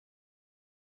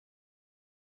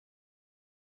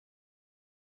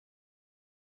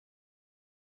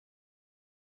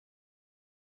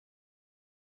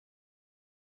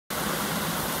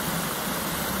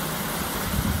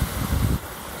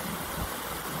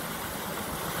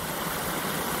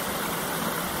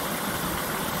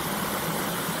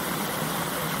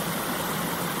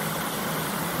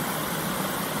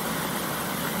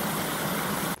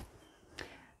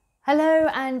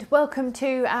and welcome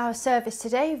to our service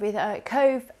today with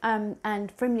Cove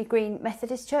and Frimley Green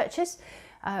Methodist churches.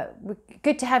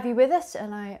 Good to have you with us,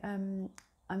 and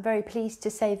I'm very pleased to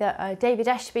say that David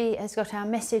Ashby has got our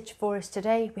message for us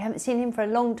today. We haven't seen him for a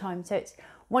long time, so it's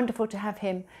wonderful to have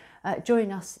him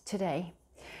join us today.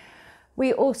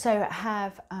 We also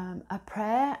have a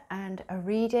prayer and a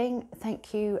reading.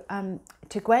 Thank you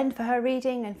to Gwen for her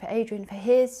reading, and for Adrian for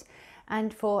his,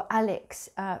 and for Alex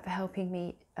for helping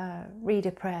me read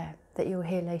a prayer that you'll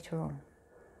hear later on.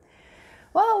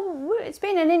 Well, it's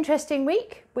been an interesting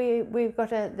week. We've got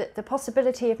the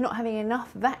possibility of not having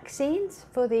enough vaccines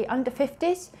for the under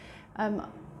 50s.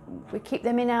 We keep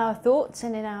them in our thoughts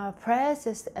and in our prayers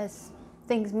as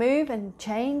things move and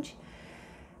change.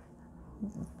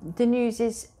 The news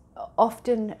is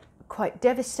often quite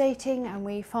devastating, and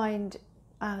we find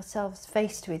ourselves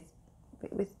faced with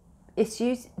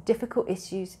issues, difficult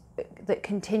issues that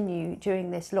continue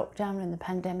during this lockdown and the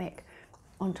pandemic,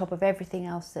 on top of everything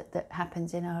else that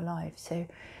happens in our lives. So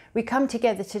we come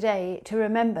together today to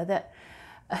remember that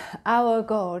our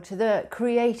God, the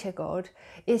Creator God,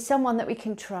 is someone that we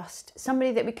can trust,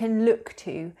 somebody that we can look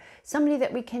to, somebody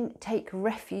that we can take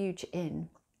refuge in.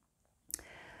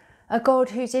 A God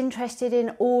who's interested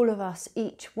in all of us,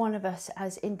 each one of us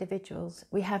as individuals.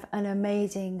 We have an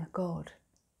amazing God.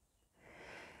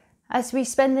 As we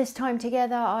spend this time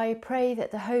together, I pray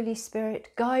that the Holy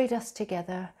Spirit guide us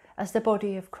together as the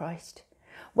body of Christ.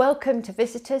 Welcome to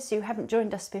visitors who haven't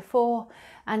joined us before,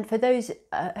 and for those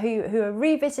who are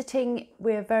revisiting,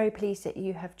 we're very pleased that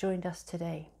you have joined us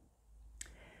today.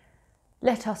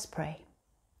 Let us pray.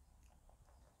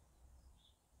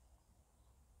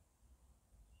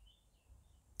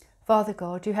 Father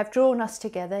God, you have drawn us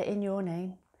together in your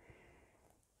name.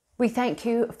 We thank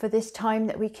you for this time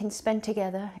that we can spend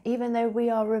together. Even though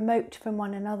we are remote from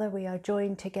one another, we are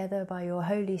joined together by your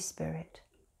Holy Spirit.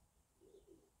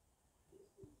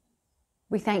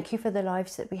 We thank you for the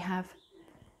lives that we have.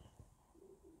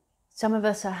 Some of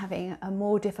us are having a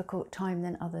more difficult time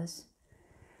than others.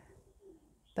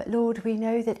 But Lord, we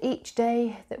know that each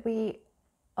day that we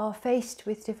are faced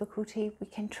with difficulty, we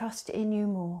can trust in you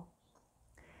more.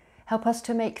 Help us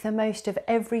to make the most of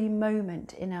every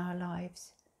moment in our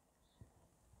lives,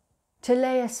 to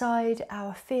lay aside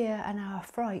our fear and our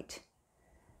fright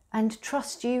and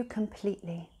trust you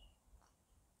completely.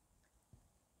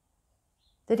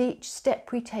 That each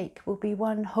step we take will be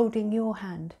one holding your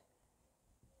hand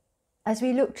as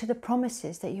we look to the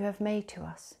promises that you have made to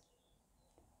us.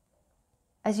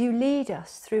 As you lead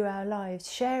us through our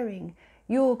lives, sharing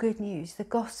your good news, the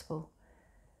gospel,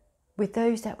 with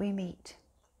those that we meet,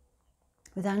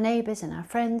 with our neighbours and our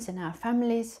friends and our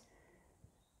families,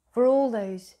 for all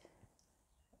those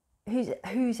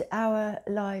whose our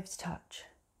lives touch.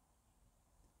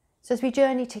 So as we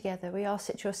journey together, we ask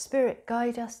that your Spirit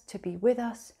guide us to be with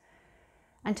us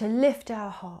and to lift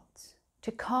our hearts,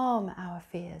 to calm our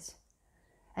fears,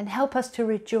 and help us to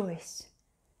rejoice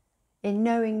in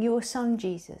knowing your Son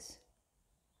Jesus.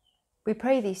 We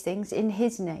pray these things in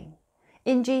his name,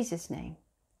 in Jesus' name.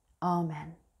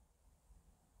 Amen.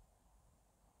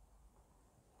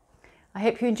 I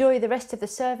hope you enjoy the rest of the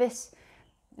service,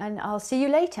 and I'll see you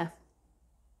later.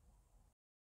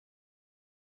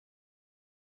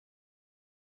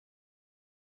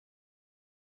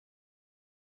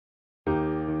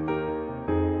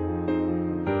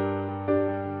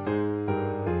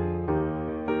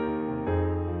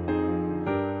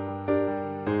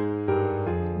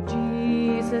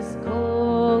 Jesus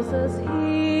calls us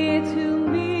here to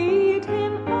meet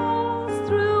him, us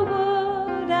through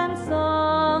word and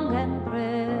song and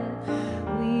prayer.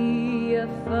 We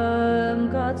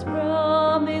affirm God's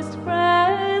promised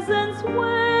presence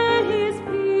where his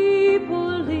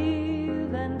people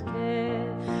live and care.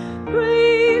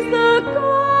 Praise the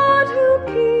God who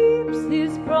keeps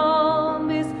his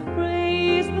promise.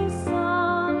 Praise the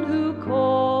Son who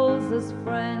calls us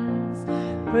friends.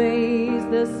 Praise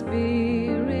the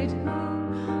Spirit who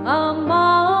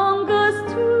among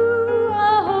us to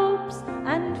our hopes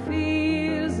and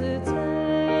fears attends.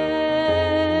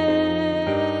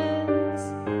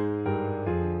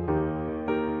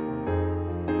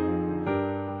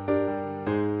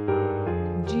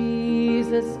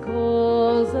 Jesus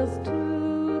calls us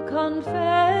to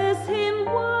confess him,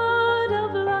 word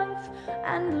of life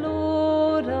and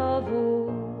Lord of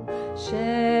all,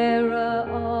 sharer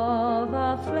of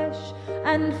our flesh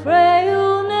and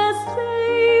frailness,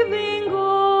 saving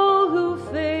all who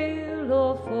fail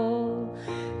or fall.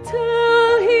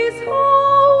 Tell his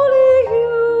holy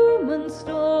human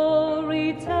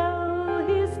story, tell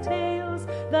his tales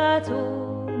that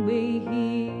all may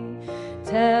hear.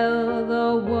 Tell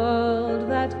the world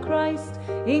that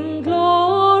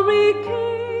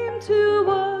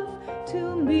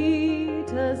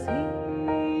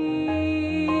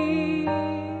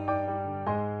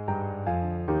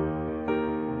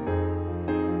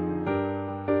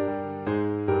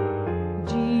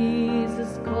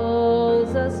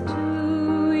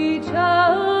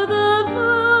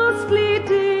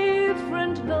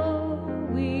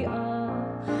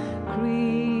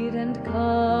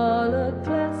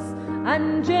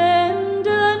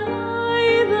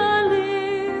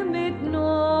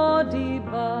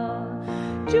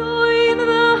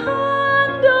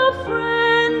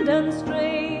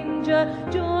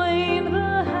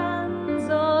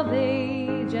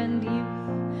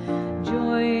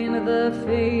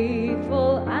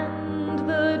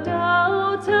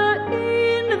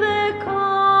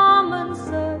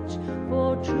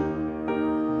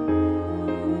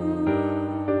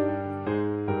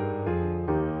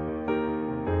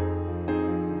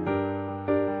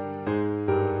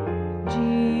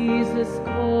Jesus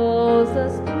calls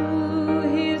us to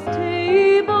his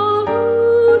table,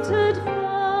 rooted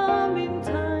firm in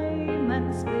time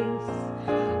and space,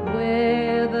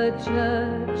 where the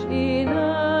church in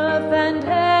earth and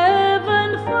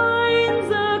heaven finds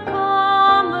a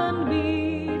common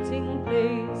meeting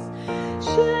place.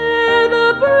 Share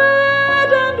the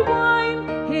bread and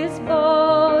wine, his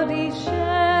body,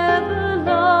 share the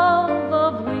love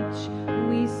of which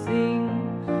we sing.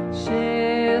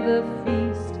 Share the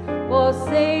feast for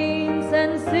saints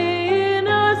and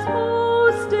sinners,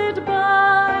 hosted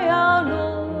by our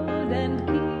Lord and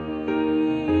King.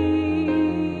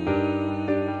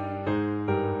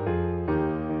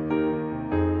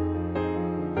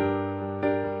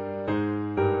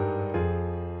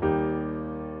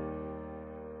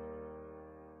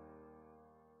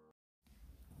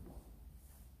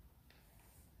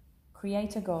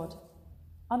 Creator God,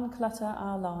 unclutter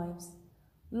our lives.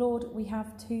 Lord, we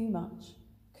have too much,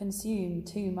 consume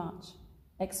too much,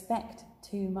 expect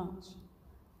too much.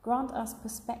 Grant us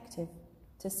perspective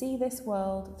to see this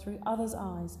world through others'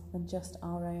 eyes than just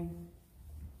our own.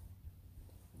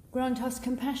 Grant us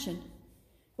compassion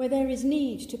where there is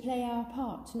need to play our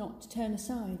part, not to turn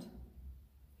aside.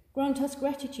 Grant us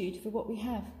gratitude for what we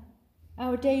have,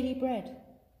 our daily bread,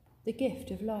 the gift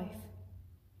of life.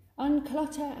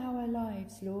 Unclutter our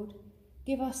lives, Lord.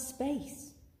 Give us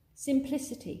space,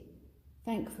 simplicity,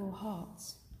 thankful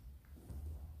hearts.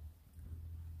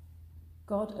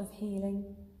 God of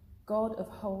healing, God of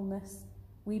wholeness,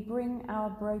 we bring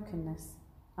our brokenness,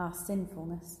 our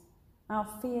sinfulness, our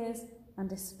fears and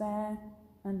despair,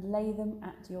 and lay them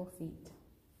at your feet.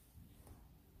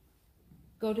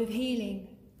 God of healing,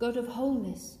 God of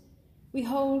wholeness, we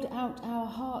hold out our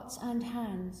hearts and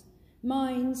hands,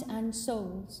 minds and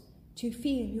souls, to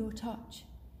feel your touch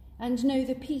and know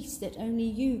the peace that only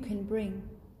you can bring.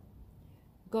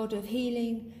 God of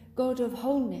healing, God of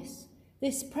wholeness,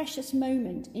 this precious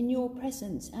moment in your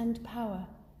presence and power,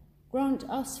 grant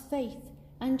us faith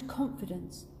and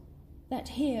confidence that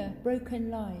here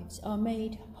broken lives are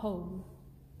made whole.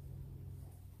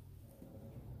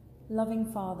 Loving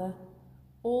Father,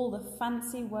 all the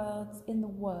fancy words in the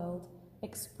world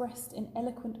expressed in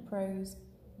eloquent prose,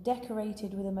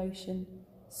 decorated with emotion,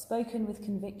 spoken with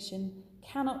conviction,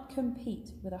 cannot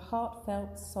compete with a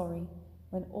heartfelt sorry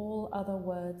when all other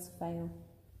words fail.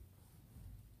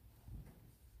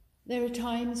 There are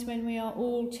times when we are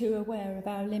all too aware of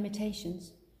our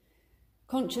limitations,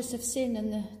 conscious of sin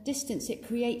and the distance it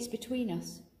creates between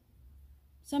us.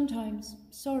 Sometimes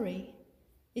sorry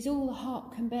is all the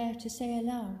heart can bear to say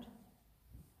aloud.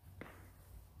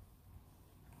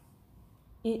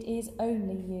 It is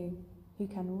only you who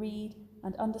can read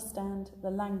and understand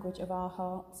the language of our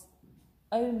hearts.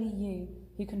 Only you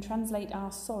who can translate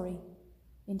our sorry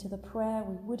into the prayer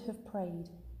we would have prayed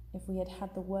if we had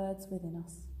had the words within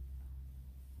us.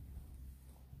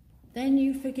 Then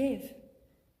you forgive,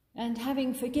 and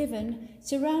having forgiven,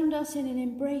 surround us in an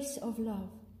embrace of love,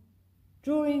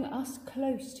 drawing us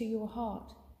close to your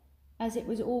heart as it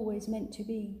was always meant to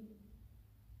be.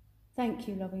 Thank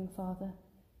you, loving Father,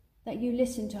 that you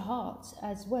listen to hearts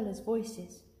as well as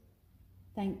voices.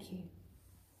 Thank you.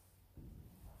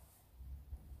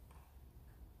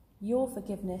 Your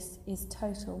forgiveness is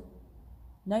total.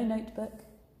 No notebook,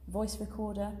 voice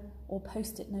recorder, or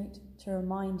post-it note to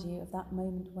remind you of that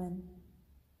moment when.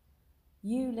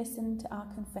 You listen to our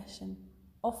confession,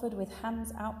 offered with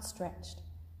hands outstretched,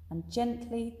 and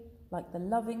gently, like the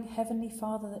loving Heavenly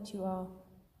Father that you are,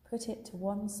 put it to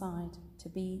one side to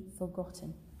be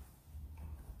forgotten.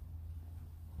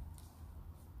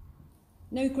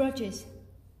 No grudges,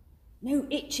 no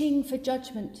itching for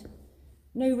judgment,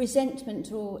 no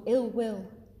resentment or ill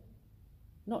will.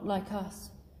 Not like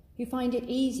us, who find it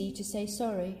easy to say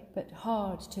sorry, but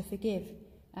hard to forgive,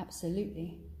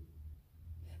 absolutely.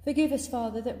 Forgive us,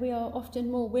 Father, that we are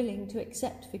often more willing to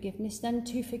accept forgiveness than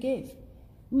to forgive,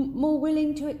 more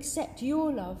willing to accept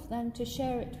your love than to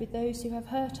share it with those who have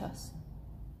hurt us.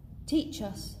 Teach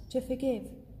us to forgive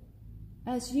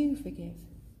as you forgive.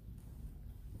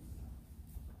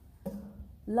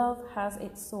 Love has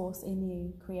its source in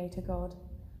you, Creator God,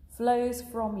 flows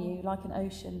from you like an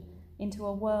ocean into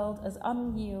a world as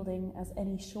unyielding as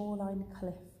any shoreline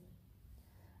cliff.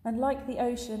 And like the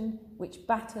ocean, which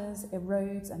batters,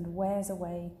 erodes, and wears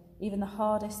away even the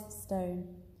hardest stone,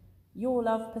 your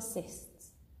love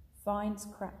persists, finds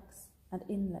cracks and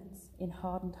inlets in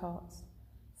hardened hearts,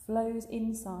 flows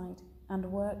inside and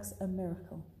works a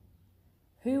miracle.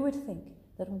 Who would think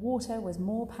that water was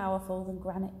more powerful than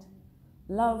granite?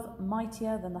 Love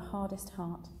mightier than the hardest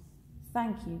heart.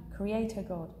 Thank you, Creator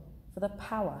God, for the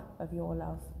power of your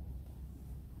love.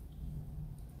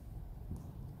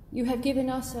 You have given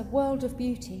us a world of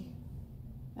beauty,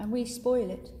 and we spoil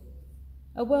it.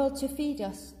 A world to feed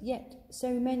us, yet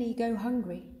so many go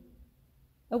hungry.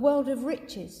 A world of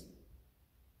riches,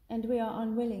 and we are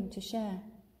unwilling to share.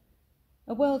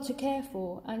 A world to care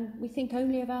for, and we think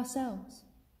only of ourselves.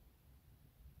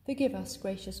 Forgive us,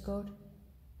 gracious God,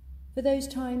 for those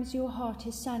times your heart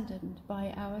is saddened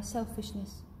by our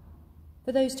selfishness,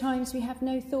 for those times we have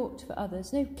no thought for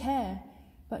others, no care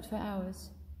but for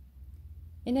ours.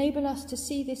 Enable us to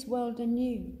see this world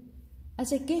anew,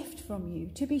 as a gift from you,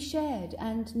 to be shared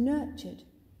and nurtured,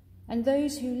 and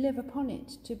those who live upon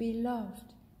it to be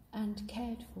loved and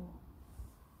cared for.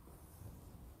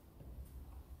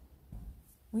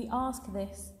 We ask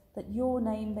this, that your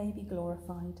name may be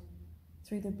glorified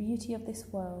through the beauty of this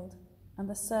world and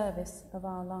the service of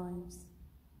our lives.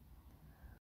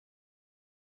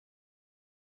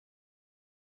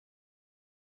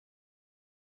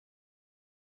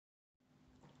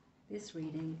 This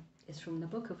reading is from the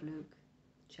book of Luke,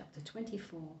 chapter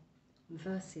 24,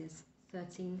 verses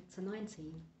 13 to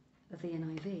 19 of the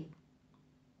NIV.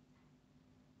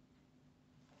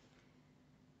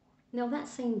 Now that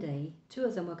same day, 2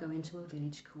 of them were going to a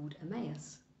village called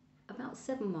Emmaus, about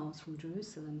 7 miles from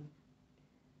Jerusalem.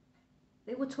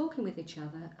 They were talking with each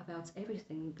other about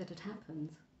everything that had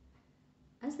happened.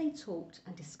 As they talked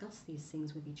and discussed these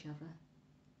things with each other,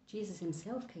 Jesus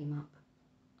himself came up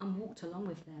and walked along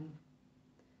with them,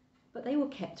 but they were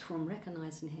kept from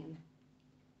recognizing him.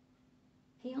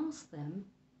 He asked them,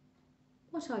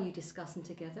 "What are you discussing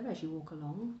together as you walk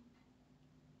along?"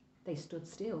 They stood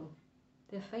still,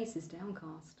 their faces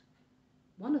downcast.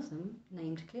 One of them,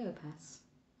 named Cleopas,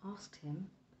 asked him,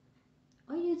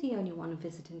 "Are you the only one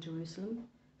visiting Jerusalem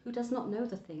who does not know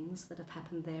the things that have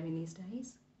happened there in these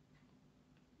days?"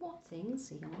 "What things?"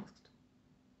 he asked.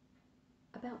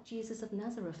 "About Jesus of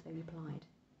Nazareth," they replied.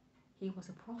 "He was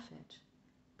a prophet,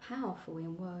 powerful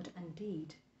in word and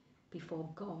deed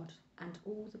before God and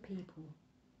all the people.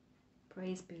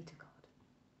 Praise be to God."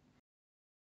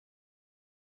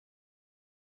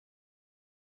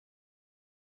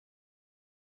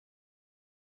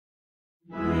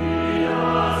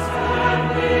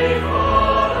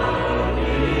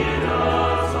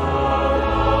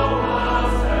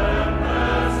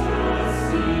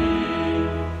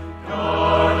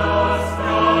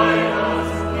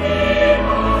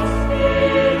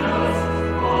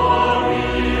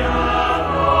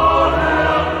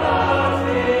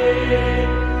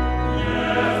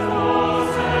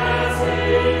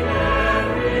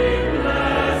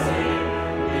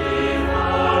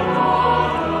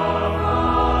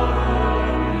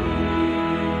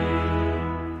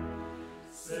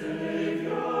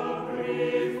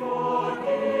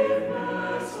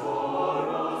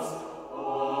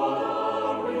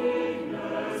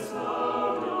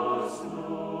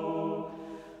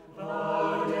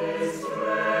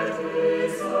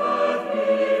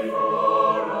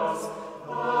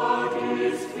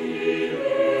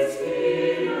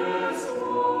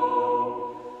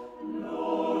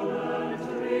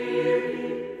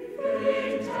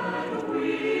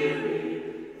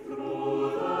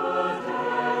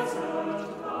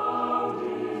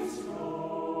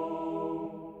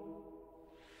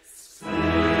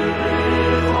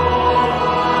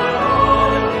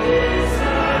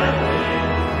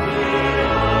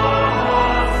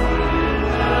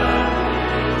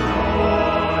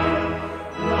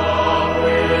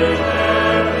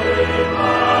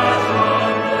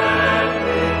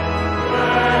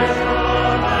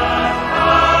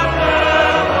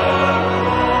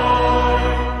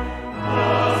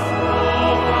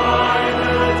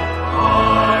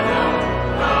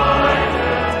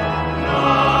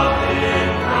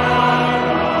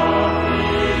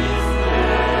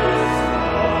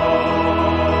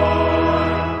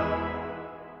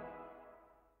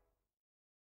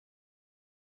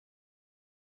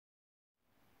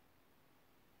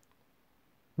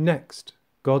 Next,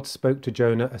 God spoke to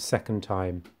Jonah a second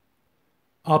time.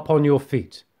 "Up on your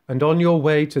feet, and on your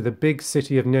way to the big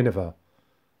city of Nineveh.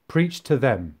 Preach to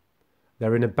them.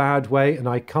 They're in a bad way, and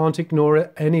I can't ignore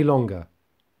it any longer."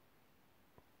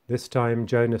 This time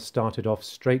Jonah started off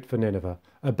straight for Nineveh,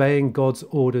 obeying God's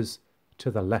orders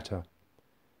to the letter.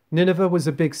 Nineveh was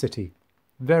a big city,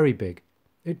 very big.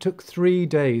 It took 3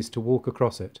 days to walk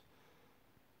across it.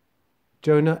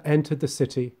 Jonah entered the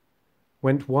city,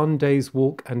 went 1 day's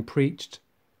walk and preached,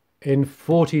 "In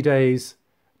 40 days,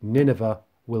 Nineveh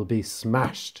will be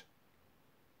smashed."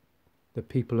 The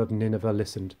people of Nineveh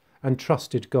listened and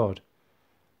trusted God.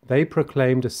 They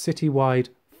proclaimed a city-wide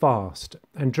fast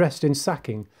and dressed in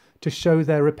sacking to show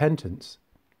their repentance.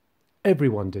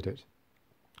 Everyone did it.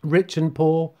 Rich and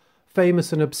poor,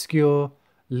 famous and obscure,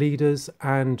 leaders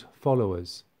and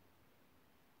followers.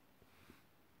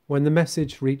 When the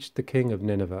message reached the king of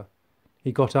Nineveh,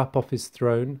 he got up off his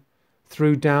throne,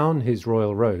 threw down his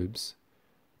royal robes,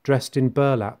 dressed in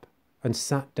burlap, and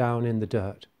sat down in the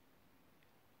dirt.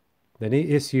 Then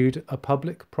he issued a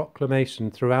public proclamation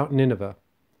throughout Nineveh,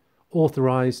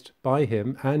 authorized by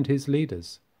him and his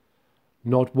leaders.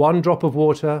 Not one drop of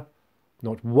water,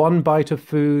 not one bite of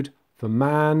food for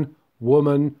man,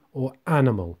 woman, or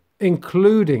animal,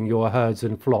 including your herds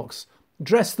and flocks.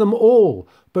 Dress them all,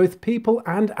 both people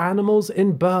and animals,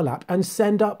 in burlap, and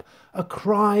send up a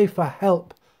cry for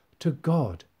help to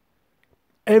God.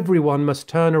 Everyone must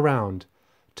turn around,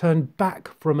 turn back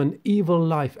from an evil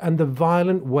life and the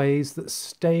violent ways that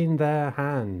stain their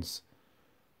hands.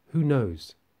 Who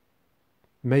knows?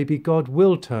 Maybe God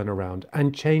will turn around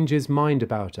and change his mind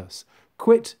about us,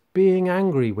 quit being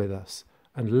angry with us,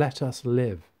 and let us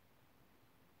live.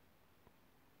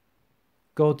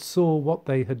 God saw what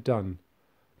they had done,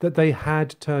 that they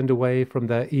had turned away from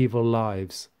their evil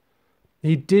lives.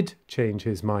 He did change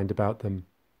his mind about them.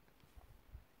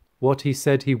 What he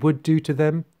said he would do to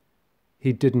them,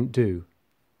 he didn't do.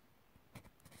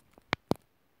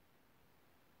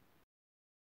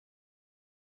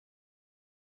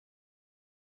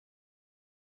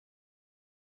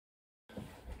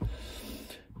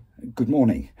 Good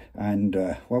morning and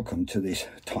welcome to this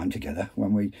time together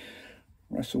when we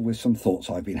wrestle with some thoughts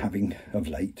I've been having of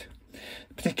late,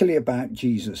 particularly about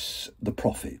Jesus the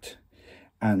prophet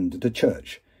and the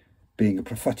church being a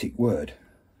prophetic word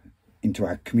into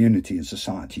our community and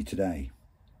society today.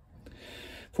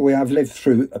 For we have lived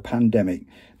through a pandemic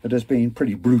that has been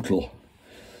pretty brutal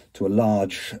to a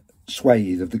large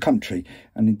swathe of the country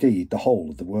and indeed the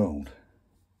whole of the world.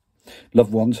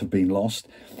 Loved ones have been lost,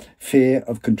 fear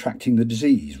of contracting the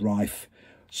disease rife,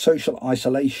 social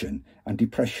isolation and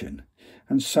depression,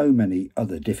 and so many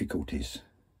other difficulties.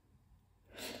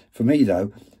 For me,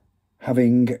 though,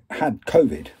 having had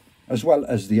COVID, as well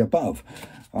as the above,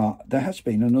 there has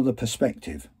been another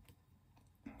perspective.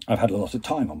 I've had a lot of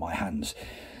time on my hands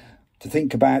to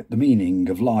think about the meaning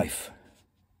of life.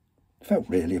 It felt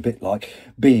really a bit like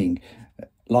being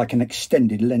like an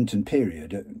extended Lenten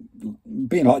period,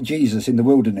 being like Jesus in the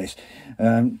wilderness,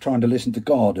 trying to listen to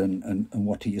God and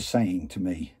what he is saying to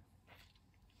me.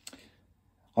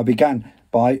 I began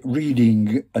by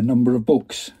reading a number of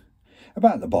books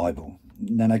about the Bible.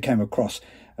 And then I came across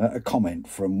a comment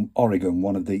from Oregon,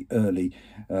 one of the early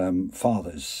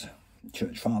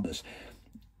church fathers,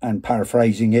 and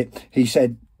paraphrasing it, he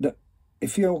said that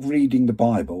if you're reading the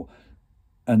Bible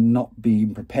and not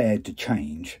being prepared to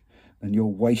change, then you're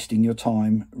wasting your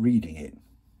time reading it.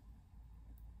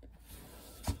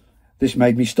 This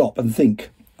made me stop and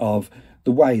think of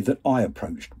the way that I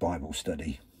approached Bible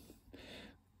study.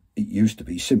 It used to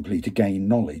be simply to gain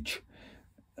knowledge,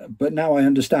 but now I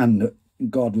understand that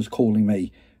God was calling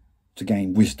me to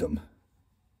gain wisdom.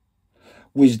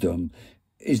 Wisdom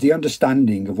is the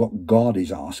understanding of what God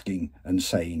is asking and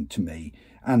saying to me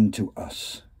and to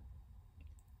us.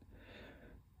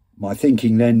 My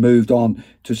thinking then moved on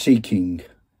to seeking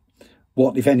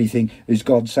what, if anything, is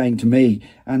God saying to me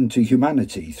and to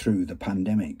humanity through the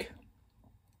pandemic.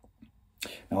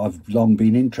 Now, I've long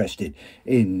been interested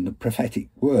in the prophetic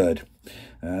word,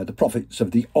 the prophets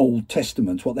of the Old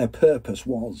Testament, what their purpose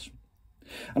was.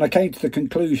 And I came to the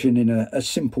conclusion in a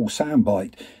simple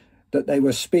soundbite that they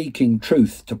were speaking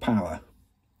truth to power.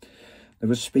 They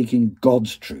were speaking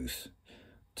God's truth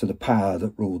to the power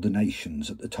that ruled the nations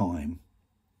at the time.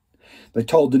 They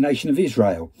told the nation of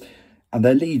Israel and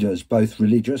their leaders, both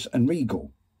religious and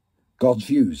regal, God's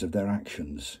views of their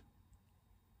actions.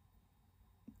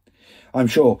 I'm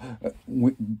sure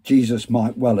Jesus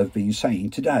might well have been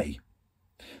saying today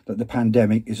that the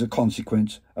pandemic is a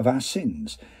consequence of our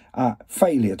sins, our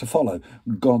failure to follow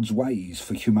God's ways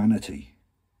for humanity.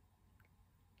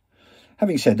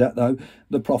 Having said that, though,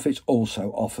 the prophets also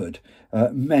offered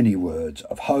many words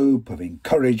of hope, of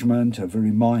encouragement, of a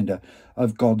reminder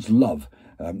of God's love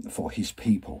for his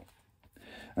people.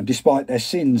 And despite their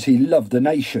sins, he loved the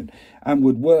nation and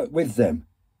would work with them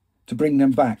to bring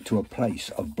them back to a place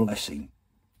of blessing.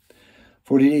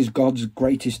 For it is God's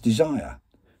greatest desire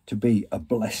to be a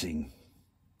blessing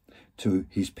to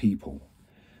his people.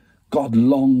 God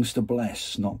longs to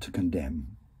bless, not to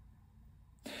condemn.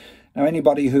 Now,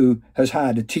 anybody who has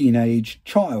had a teenage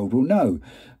child will know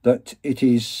that it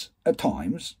is, at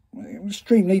times,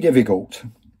 extremely difficult.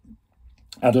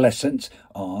 Adolescents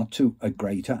are, to a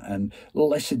greater and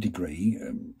lesser degree,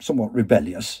 somewhat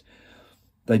rebellious.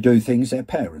 They do things their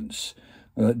parents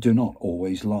do not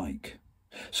always like.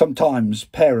 Sometimes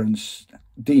parents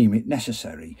deem it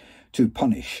necessary to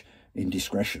punish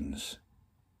indiscretions.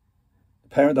 The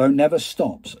parent, though, never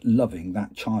stops loving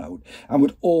that child and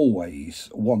would always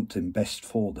want them best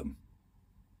for them.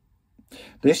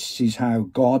 This is how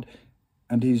God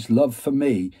and his love for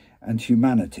me and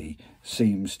humanity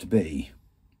seems to be.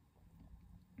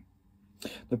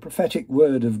 The prophetic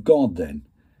word of God, then.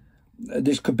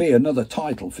 This could be another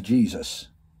title for Jesus.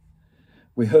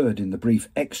 We heard in the brief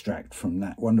extract from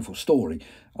that wonderful story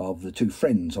of the two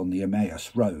friends on the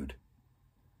Emmaus Road.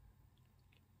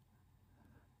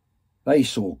 They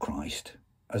saw Christ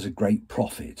as a great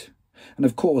prophet, and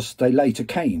of course they later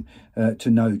came to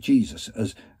know Jesus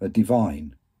as a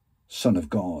divine Son of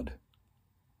God.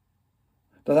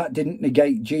 Though that didn't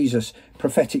negate Jesus'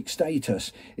 prophetic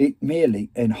status, it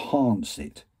merely enhanced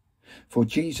it. For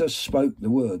Jesus spoke the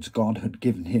words God had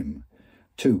given him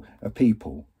to a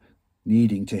people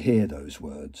needing to hear those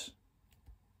words.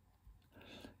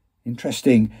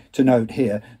 Interesting to note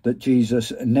here that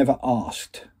Jesus never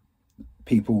asked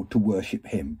people to worship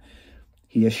him.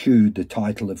 He eschewed the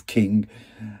title of king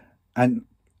and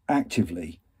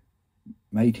actively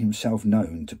made himself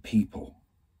known to people.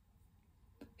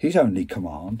 His only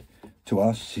command to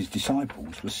us, his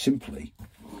disciples, was simply,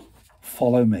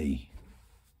 follow me.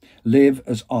 Live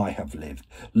as I have lived.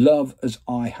 Love as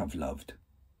I have loved.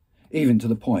 Even to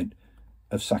the point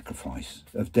of sacrifice,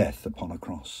 of death upon a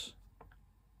cross.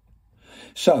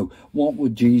 So, what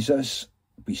would Jesus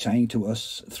be saying to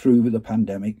us through the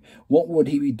pandemic? What would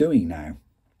he be doing now?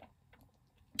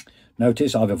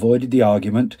 Notice I've avoided the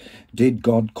argument, did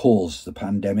God cause the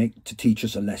pandemic to teach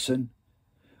us a lesson?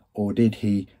 Or did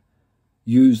he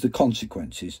use the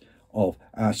consequences of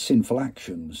our sinful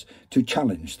actions to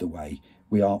challenge the way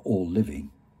we are all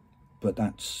living? But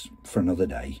that's for another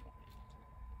day.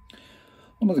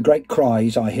 One of the great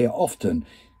cries I hear often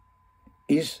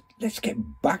is, let's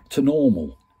get back to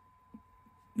normal.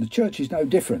 The church is no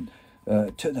different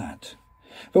to that.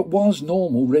 But was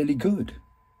normal really good?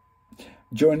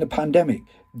 During the pandemic,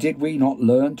 did we not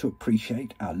learn to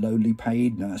appreciate our lowly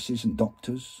paid nurses and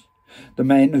doctors? The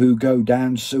men who go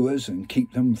down sewers and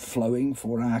keep them flowing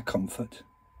for our comfort?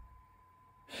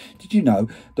 Did you know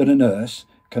that a nurse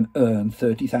can earn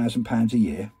 £30,000 a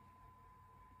year?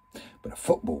 But a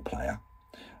football player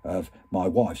of my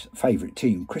wife's favourite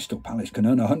team, Crystal Palace, can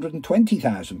earn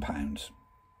 £120,000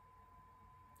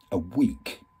 a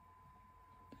week.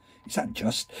 Is that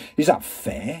just? Is that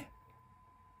fair?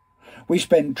 We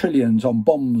spend trillions on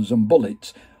bombs and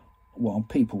bullets while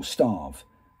people starve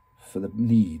for the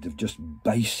need of just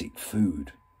basic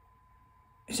food.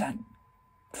 Is that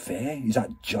fair? Is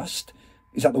that just?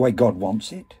 Is that the way God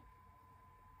wants it?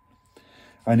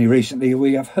 Only recently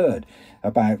we have heard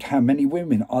about how many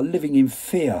women are living in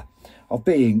fear of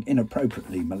being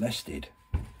inappropriately molested.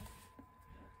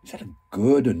 Is that a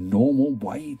good and normal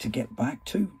way to get back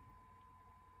to?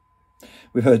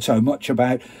 We've heard so much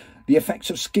about the effects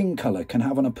of skin colour can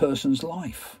have on a person's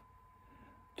life.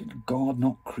 Did God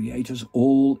not create us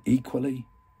all equally?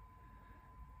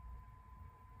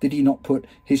 Did he not put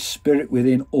his spirit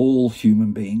within all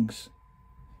human beings,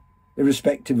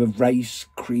 irrespective of race,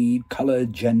 creed, colour,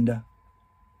 gender?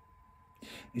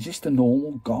 Is this the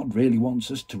normal God really wants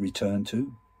us to return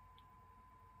to?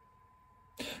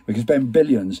 We can spend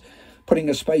billions putting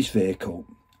a space vehicle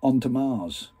onto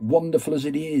Mars, wonderful as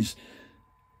it is,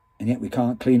 and yet we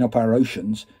can't clean up our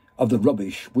oceans of the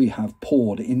rubbish we have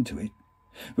poured into it.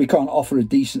 We can't offer a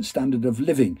decent standard of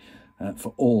living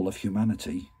for all of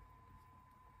humanity.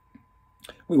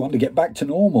 We want to get back to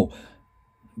normal,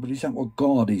 but is that what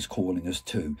God is calling us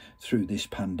to through this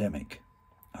pandemic?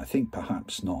 I think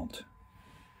perhaps not.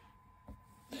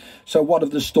 So what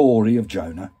of the story of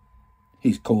Jonah?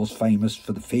 He's of course famous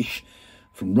for the fish,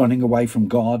 from running away from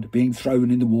God, being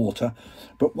thrown in the water.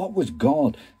 But what was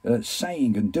God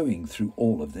saying and doing through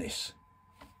all of this?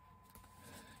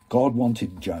 God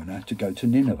wanted Jonah to go to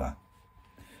Nineveh.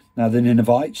 Now the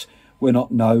Ninevites were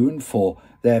not known for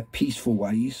their peaceful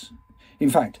ways. In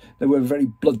fact, they were a very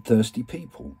bloodthirsty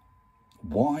people.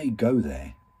 Why go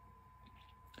there?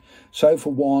 So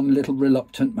for one little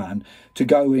reluctant man to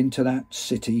go into that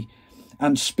city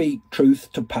and speak truth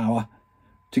to power,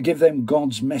 to give them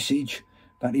God's message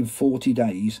that in 40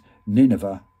 days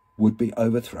Nineveh would be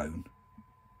overthrown,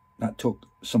 that took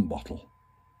some bottle.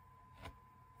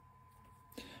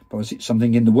 But was it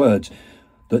something in the words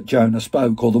that Jonah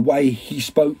spoke, or the way he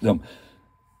spoke them?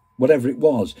 Whatever it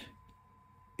was,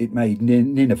 it made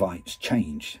Ninevites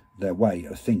change their way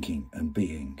of thinking and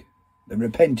being. They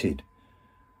repented.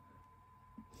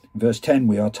 In verse 10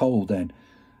 we are told then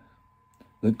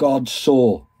that God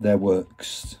saw their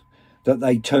works, that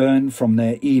they turned from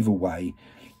their evil way,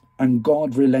 and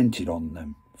God relented on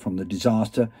them from the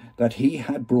disaster that he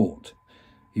had brought,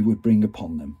 he would bring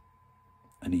upon them,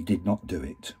 and he did not do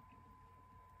it.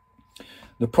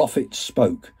 The prophets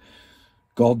spoke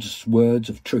God's words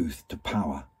of truth to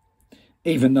power,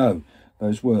 even though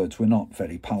those words were not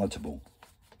very palatable.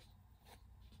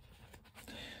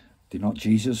 Did not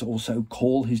Jesus also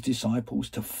call his disciples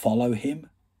to follow him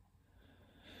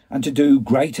and to do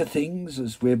greater things,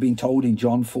 as we're being told in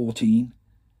John 14?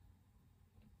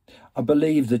 I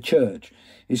believe the church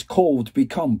is called to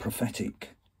become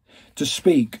prophetic, to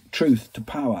speak truth to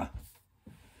power.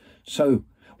 So,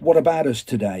 what about us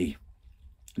today?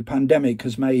 The pandemic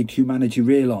has made humanity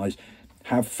realise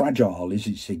how fragile is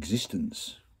its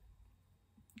existence.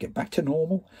 Get back to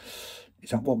normal?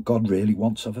 Is that what God really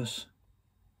wants of us?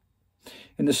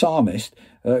 In the psalmist,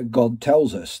 God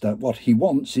tells us that what he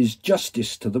wants is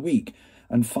justice to the weak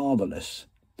and fatherless,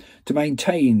 to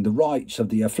maintain the rights of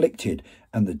the afflicted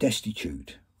and the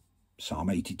destitute. Psalm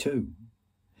 82.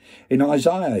 In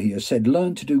Isaiah he has said,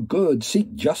 learn to do good,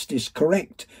 seek justice,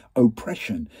 correct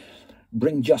oppression,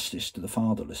 bring justice to the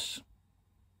fatherless,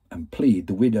 and plead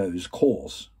the widow's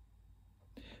cause.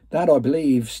 That, I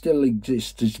believe, still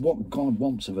exists, is what God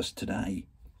wants of us today.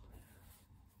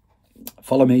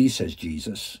 Follow me, says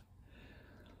Jesus.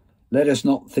 Let us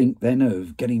not think then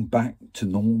of getting back to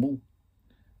normal.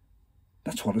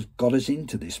 That's what has got us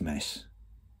into this mess.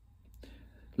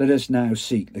 Let us now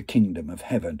seek the kingdom of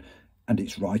heaven and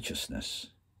its righteousness.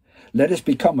 Let us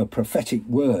become a prophetic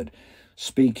word,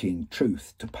 speaking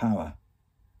truth to power.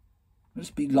 Let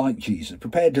us be like Jesus,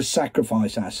 prepared to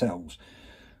sacrifice ourselves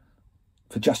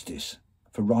for justice,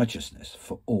 for righteousness,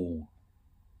 for all.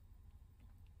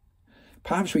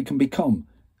 Perhaps we can become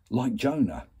like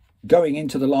Jonah, going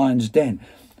into the lion's den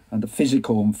and the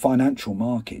physical and financial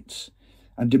markets,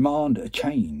 and demand a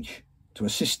change to a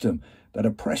system that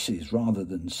oppresses rather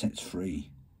than sets free.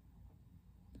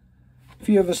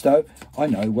 Few of us, though, I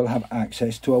know, will have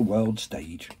access to a world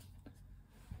stage.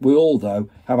 We all, though,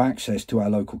 have access to our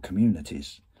local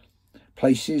communities,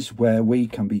 places where we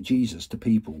can be Jesus to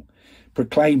people,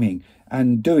 proclaiming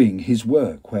and doing his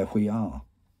work where we are.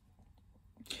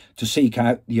 To seek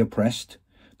out the oppressed,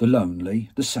 the lonely,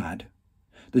 the sad,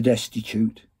 the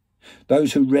destitute,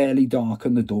 those who rarely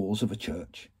darken the doors of a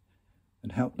church,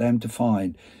 and help them to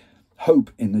find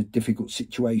hope in the difficult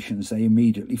situations they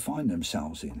immediately find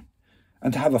themselves in,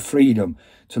 and to have a freedom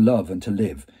to love and to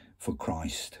live for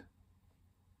Christ.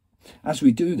 As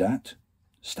we do that,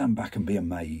 stand back and be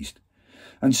amazed,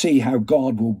 and see how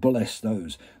God will bless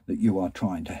those that you are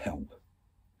trying to help,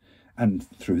 and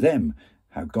through them,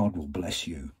 how God will bless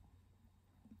you.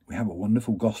 We have a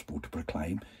wonderful gospel to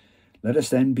proclaim. Let us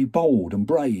then be bold and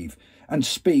brave and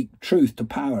speak truth to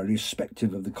power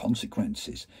irrespective of the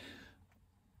consequences.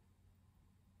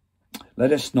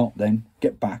 Let us not then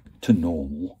get back to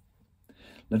normal.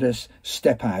 Let us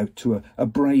step out to a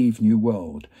brave new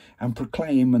world and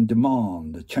proclaim and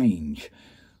demand a change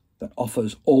that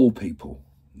offers all people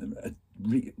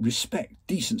respect,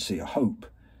 decency, a hope,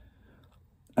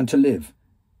 and to live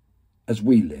as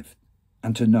we live,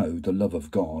 and to know the love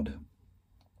of God.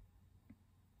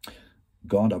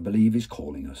 God, I believe, is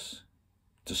calling us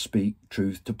to speak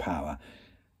truth to power,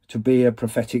 to be a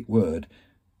prophetic word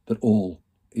that all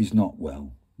is not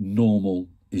well, normal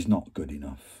is not good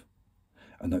enough,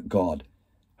 and that God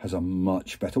has a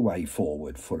much better way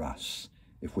forward for us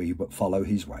if we but follow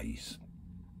his ways.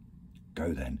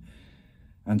 Go then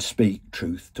and speak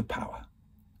truth to power.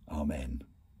 Amen.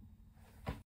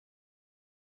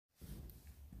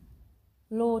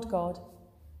 Lord God,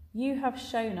 you have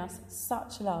shown us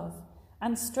such love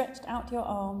and stretched out your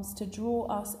arms to draw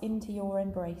us into your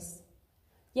embrace.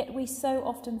 Yet we so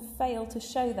often fail to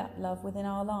show that love within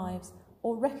our lives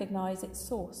or recognise its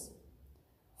source.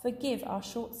 Forgive our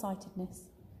short-sightedness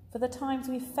for the times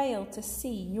we failed to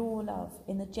see your love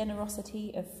in the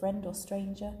generosity of friend or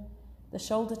stranger, the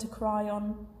shoulder to cry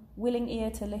on, willing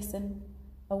ear to listen,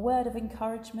 a word of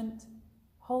encouragement,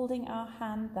 holding our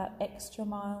hand that extra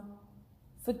mile.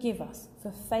 Forgive us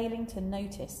for failing to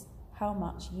notice how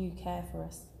much you care for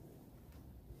us.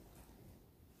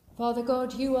 Father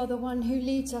God, you are the one who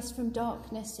leads us from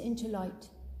darkness into light,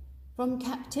 from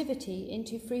captivity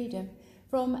into freedom,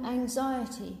 from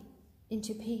anxiety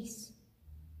into peace,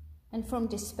 and from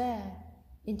despair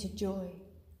into joy.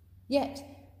 Yet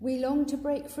we long to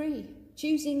break free,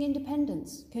 choosing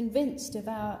independence, convinced of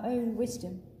our own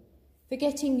wisdom,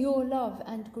 forgetting your love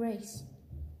and grace.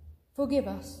 Forgive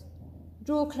us,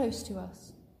 draw close to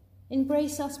us,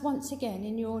 embrace us once again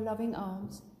in your loving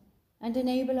arms, and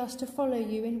enable us to follow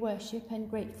you in worship and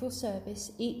grateful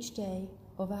service each day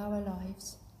of our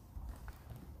lives.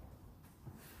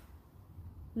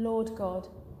 Lord God,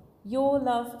 Your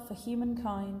love for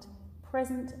humankind,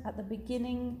 present at the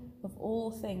beginning of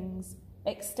all things,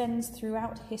 extends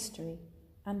throughout history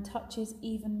and touches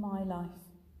even my life.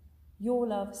 Your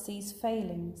love sees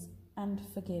failings and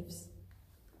forgives.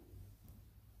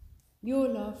 Your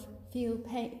love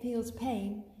feels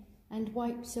pain and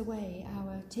wipes away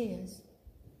our tears.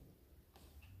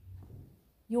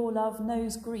 Your love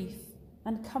knows grief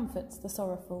and comforts the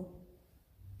sorrowful.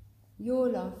 Your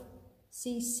love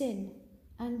sees sin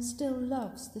and still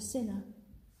loves the sinner.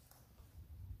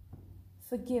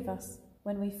 Forgive us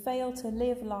when we fail to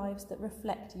live lives that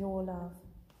reflect your love.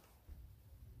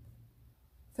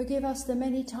 Forgive us the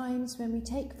many times when we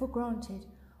take for granted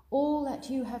all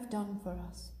that you have done for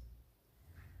us.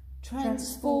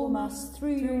 Transform us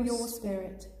through your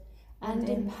Spirit and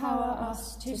empower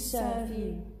us to serve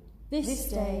you this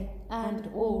day and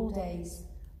all days.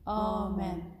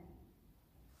 Amen.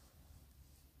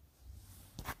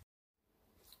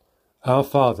 Our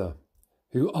Father,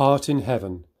 who art in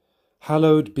heaven,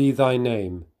 hallowed be thy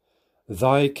name.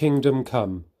 Thy kingdom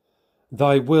come,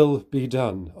 thy will be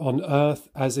done, on earth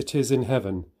as it is in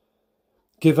heaven.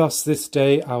 Give us this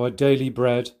day our daily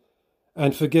bread,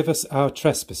 and forgive us our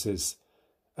trespasses,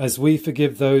 as we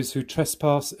forgive those who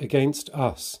trespass against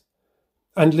us.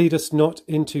 And lead us not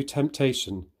into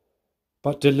temptation,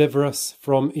 but deliver us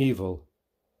from evil.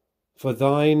 For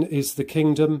thine is the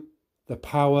kingdom, the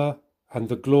power, and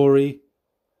the glory,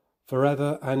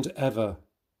 forever and ever.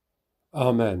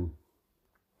 Amen.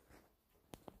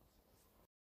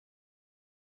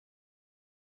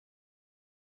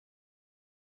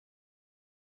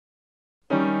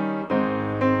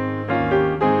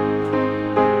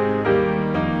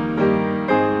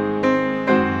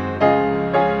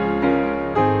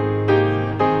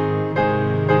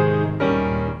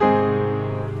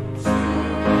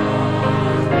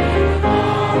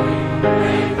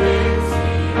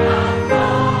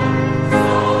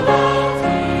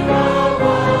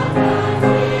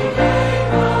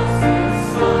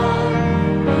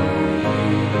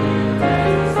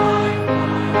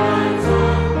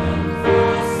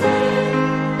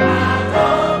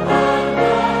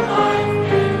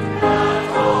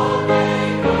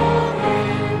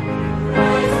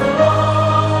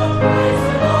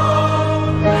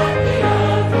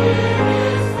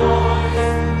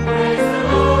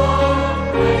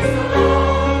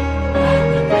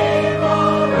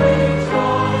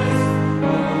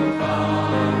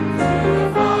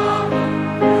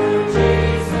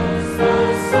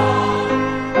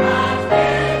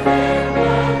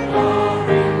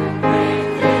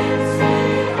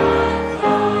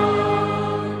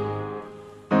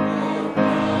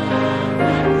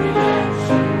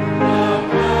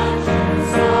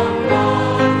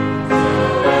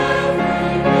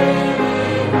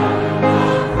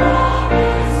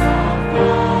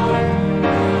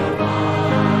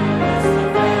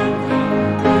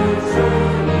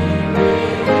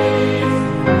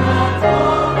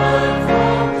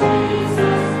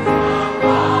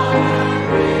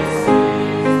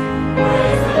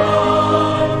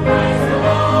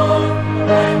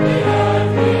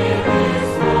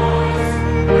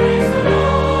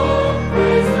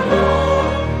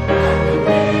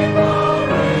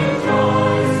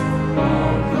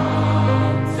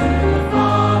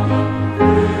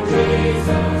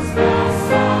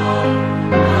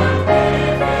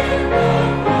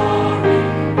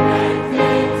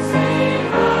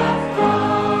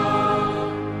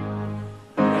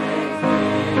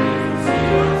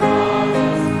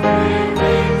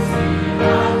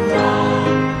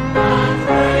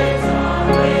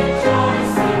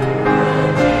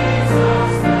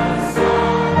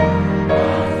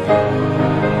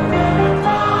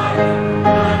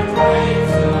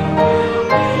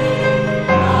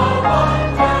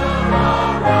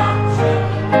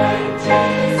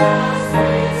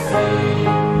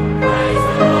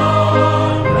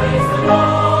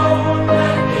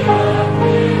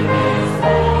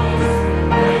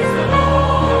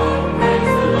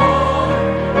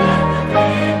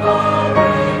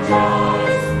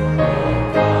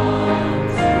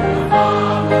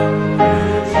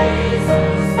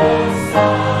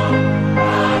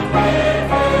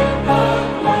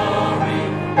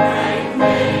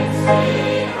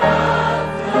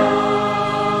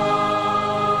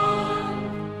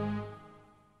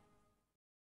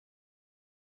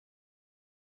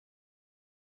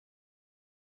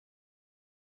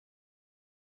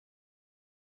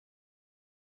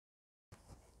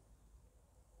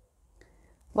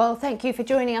 Well, thank you for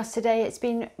joining us today. It's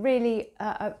been really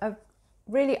a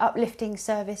really uplifting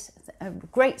service,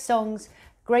 great songs,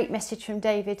 great message from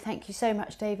David. Thank you so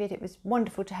much, David. It was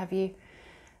wonderful to have you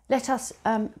Let us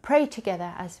pray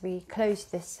together as we close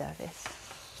this service.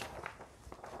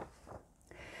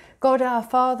 God our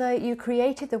Father, you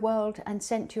created the world and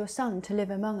sent your Son to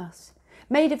live among us,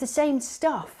 made of the same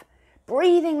stuff,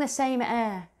 breathing the same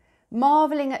air,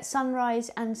 marvelling at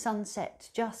sunrise and sunset,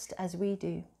 just as we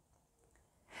do.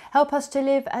 Help us to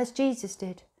live as Jesus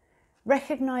did,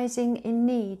 recognising in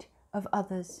need of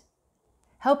others.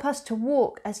 Help us to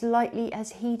walk as lightly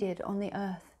as he did on the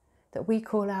earth that we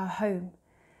call our home.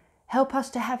 Help us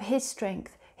to have his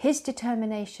strength, his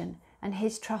determination, and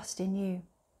his trust in you.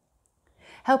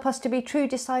 Help us to be true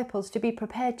disciples, to be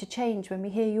prepared to change when we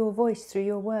hear your voice through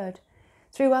your word,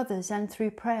 through others and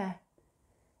through prayer.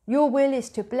 Your will is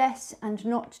to bless and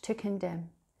not to condemn.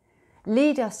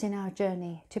 Lead us in our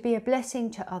journey to be a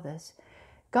blessing to others.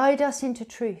 Guide us into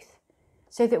truth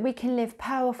so that we can live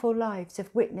powerful lives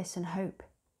of witness and hope.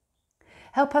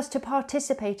 Help us to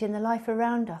participate in the life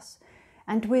around us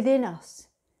and within us,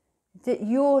 that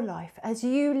your life as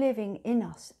you living in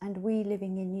us and we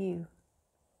living in you.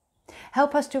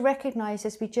 Help us to recognise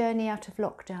as we journey out of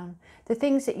lockdown the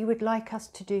things that you would like us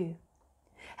to do.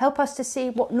 Help us to see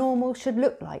what normal should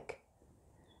look like.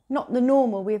 Not the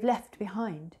normal we have left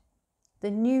behind,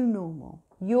 the new normal,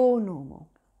 your normal.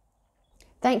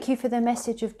 Thank you for the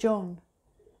message of John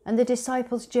and the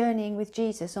disciples journeying with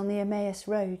Jesus on the Emmaus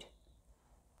Road.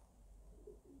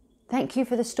 Thank you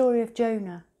for the story of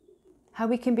Jonah, how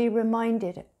we can be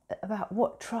reminded about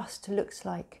what trust looks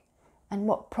like and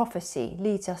what prophecy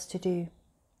leads us to do.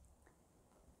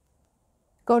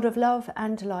 God of love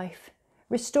and life,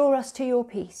 restore us to your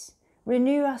peace,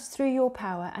 renew us through your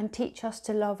power, and teach us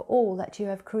to love all that you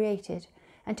have created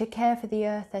and to care for the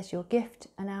earth as your gift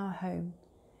and our home.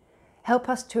 Help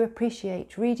us to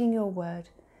appreciate reading your word.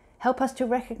 Help us to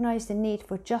recognise the need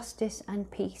for justice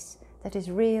and peace that is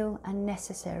real and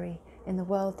necessary in the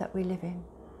world that we live in.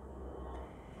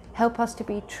 Help us to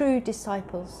be true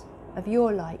disciples of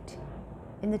your light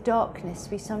in the darkness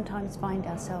we sometimes find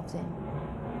ourselves in.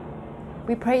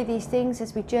 We pray these things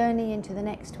as we journey into the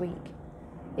next week.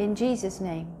 In Jesus'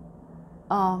 name,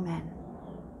 Amen.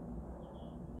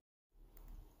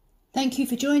 Thank you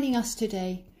for joining us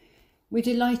today. We're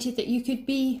delighted that you could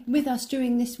be with us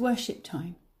during this worship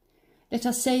time. Let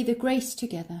us say the grace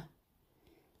together.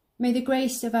 May the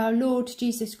grace of our Lord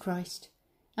Jesus Christ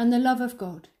and the love of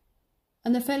God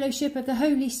and the fellowship of the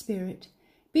Holy Spirit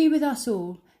be with us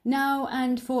all, now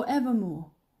and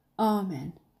forevermore.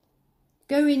 Amen.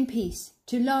 Go in peace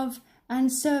to love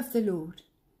and serve the Lord,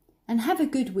 and have a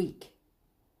good week.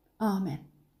 Amen.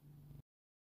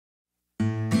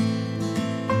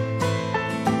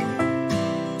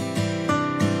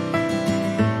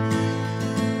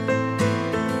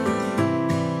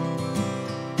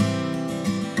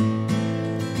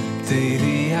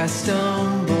 Daily I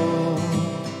stumble,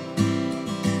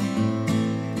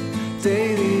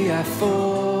 daily I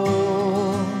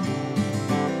fall,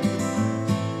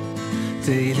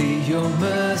 daily your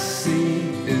mercy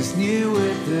is new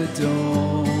at the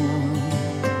dawn.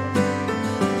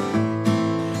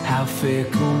 How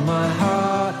fickle my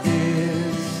heart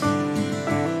is,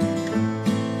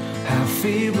 how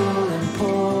feeble and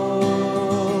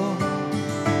poor,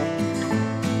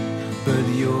 but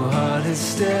your heart is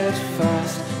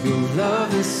steadfast, your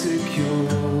love is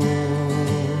secure.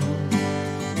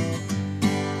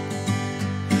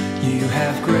 You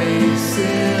have grace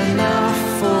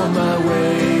enough for my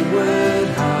wayward